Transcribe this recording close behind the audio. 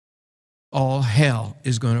all hell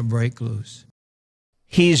is going to break loose.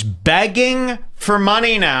 He's begging for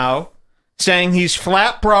money now, saying he's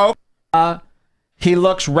flat broke. He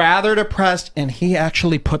looks rather depressed, and he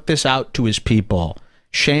actually put this out to his people.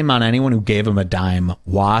 Shame on anyone who gave him a dime.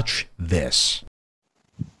 Watch this.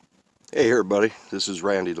 Hey everybody, this is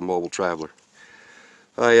Randy the Mobile Traveler.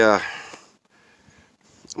 I'm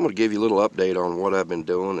going to give you a little update on what I've been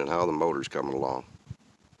doing and how the motor's coming along.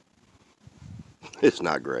 It's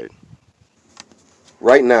not great.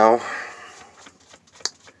 Right now,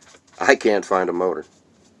 I can't find a motor.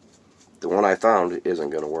 The one I found isn't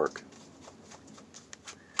going to work.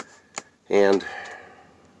 And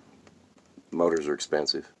motors are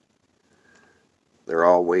expensive. They're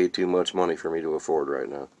all way too much money for me to afford right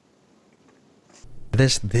now.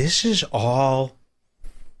 This is all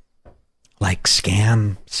like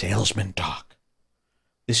scam salesman talk.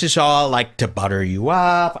 This is all like to butter you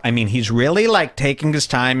up. I mean, he's really like taking his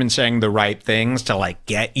time and saying the right things to like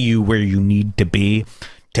get you where you need to be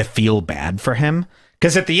to feel bad for him.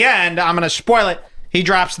 Because at the end, I'm going to spoil it, he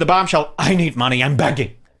drops the bombshell, I need money, I'm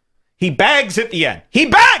begging. He begs at the end. He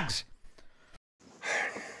begs!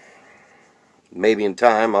 Maybe in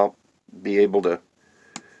time I'll be able to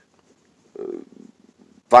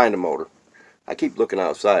find a motor. I keep looking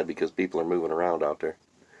outside because people are moving around out there.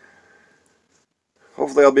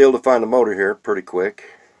 Hopefully I'll be able to find a motor here pretty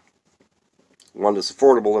quick. One that's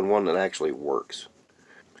affordable and one that actually works.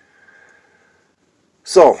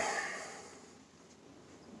 So,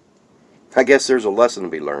 I guess there's a lesson to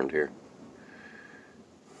be learned here.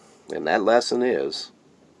 And that lesson is,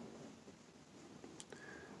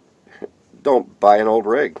 don't buy an old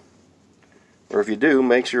rig. Or if you do,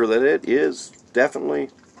 make sure that it is definitely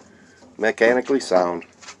mechanically sound.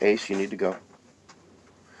 Ace, you need to go.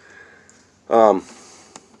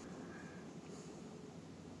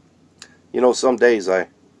 You know, some days I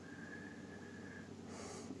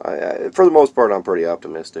for the most part, I'm pretty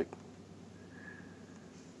optimistic.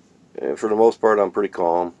 And for the most part, I'm pretty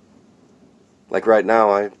calm. Like right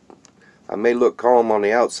now, I may look calm on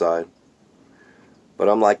the outside, but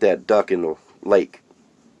I'm like that duck in the lake.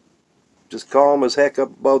 Just calm as heck up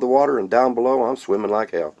above the water, and down below, I'm swimming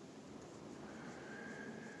like hell.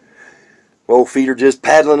 Both feet are just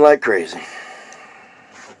paddling like crazy.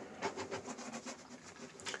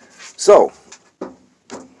 So,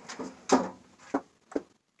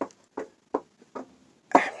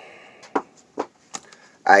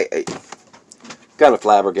 I kind of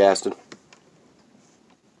flabbergasted.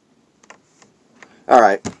 All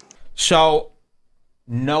right. So,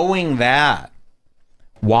 knowing that,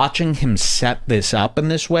 watching him set this up in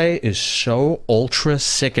this way is so ultra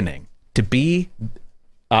sickening. To be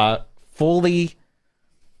fully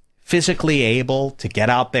physically able to get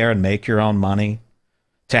out there and make your own money,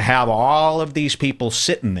 to have all of these people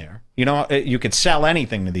sitting there. You know, you could sell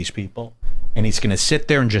anything to these people, and he's going to sit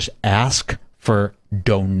there and just ask for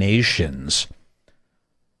donations.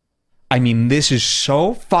 I mean, this is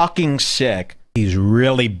so fucking sick. He's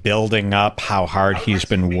really building up how hard he's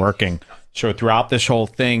been working. So throughout this whole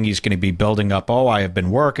thing, he's going to be building up, oh, I have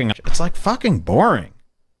been working. It's like fucking boring.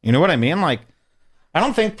 You know what I mean? Like, I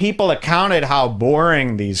don't think people accounted how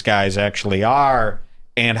boring these guys actually are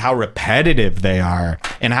and how repetitive they are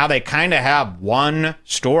and how they kind of have one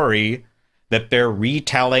story that they're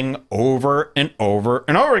retelling over and over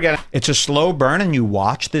and over again. It's a slow burn, and you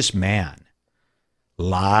watch this man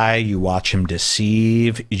lie, you watch him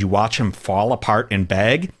deceive, you watch him fall apart and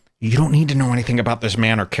beg. You don't need to know anything about this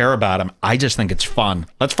man or care about him. I just think it's fun.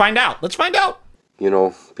 Let's find out. Let's find out. You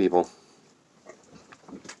know, people,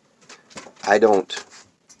 I don't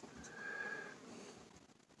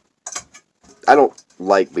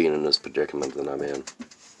like being in this predicament that I'm in.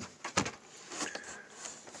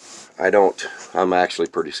 I'm actually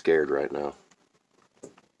pretty scared right now.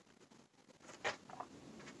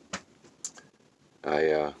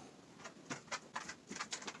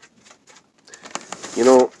 You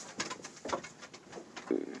know,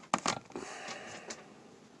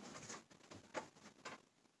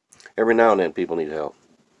 every now and then people need help.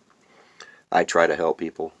 I try to help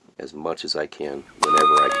people as much as I can,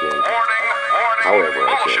 whenever I can, however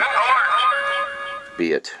I can.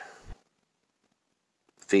 Be it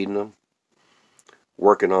feeding them,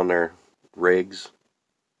 working on their rigs,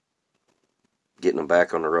 getting them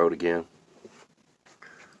back on the road again.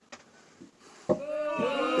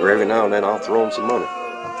 Or every now and then I'll throw them some money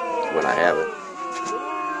when I have it.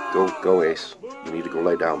 Go Ace. You need to go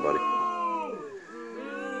lay down, buddy.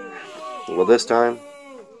 Well, this time,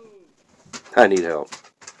 I need help.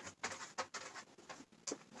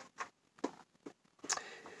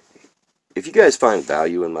 If you guys find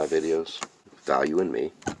value in my videos, value in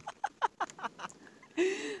me,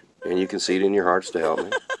 and you can see it in your hearts to help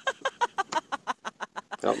me.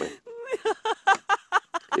 Help me.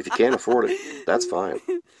 If you can't afford it, that's fine.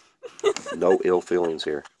 No ill feelings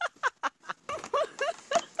here.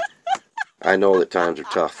 I know that times are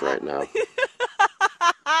tough right now.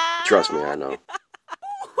 Trust me, I know.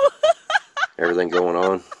 Everything going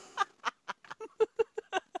on.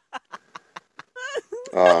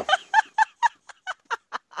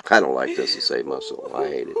 I don't like this to save my soul. I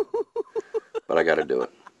hate it. But I got to do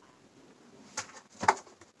it.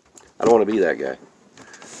 I don't want to be that guy.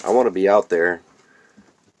 I want to be out there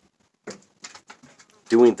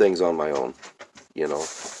doing things on my own, you know.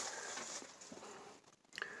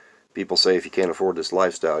 People say if you can't afford this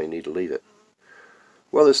lifestyle, you need to leave it.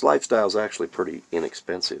 Well, this lifestyle is actually pretty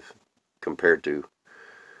inexpensive compared to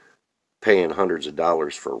paying hundreds of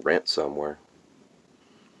dollars for rent somewhere.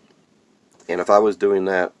 And if I was doing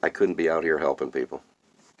that, I couldn't be out here helping people.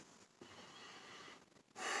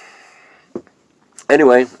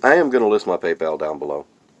 Anyway, I am going to list my PayPal down below.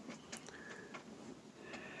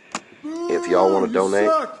 If y'all want to donate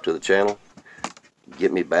to the channel,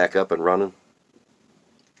 get me back up and running.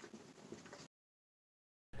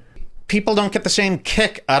 People don't get the same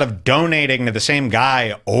kick out of donating to the same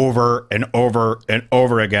guy over and over and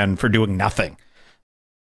over again for doing nothing.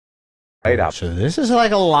 Right up. So this is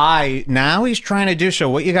like a lie. Now he's trying to do so.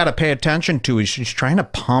 What you got to pay attention to is he's trying to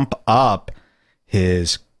pump up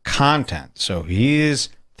his content. So he's,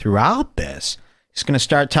 throughout this, he's going to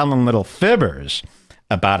start telling little fibbers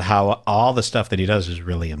about how all the stuff that he does is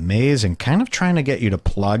really amazing, kind of trying to get you to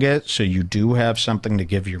plug it so you do have something to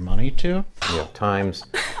give your money to. Yeah, times.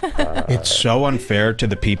 It's so unfair to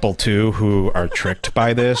the people, too, who are tricked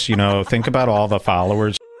by this. You know, think about all the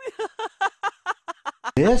followers.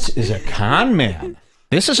 This is a con man.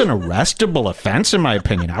 This is an arrestable offense, in my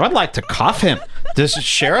opinion. I would like to cuff him. Does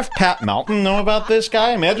Sheriff Pat Melton know about this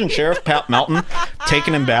guy? Imagine Sheriff Pat Melton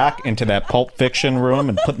taking him back into that Pulp Fiction room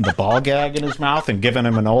and putting the ball gag in his mouth and giving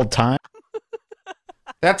him an old time.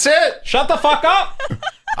 That's it. Shut the fuck up.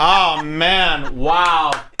 Oh, man.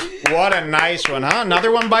 Wow. What a nice one, huh?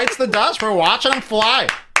 Another one bites the dust. We're watching him fly.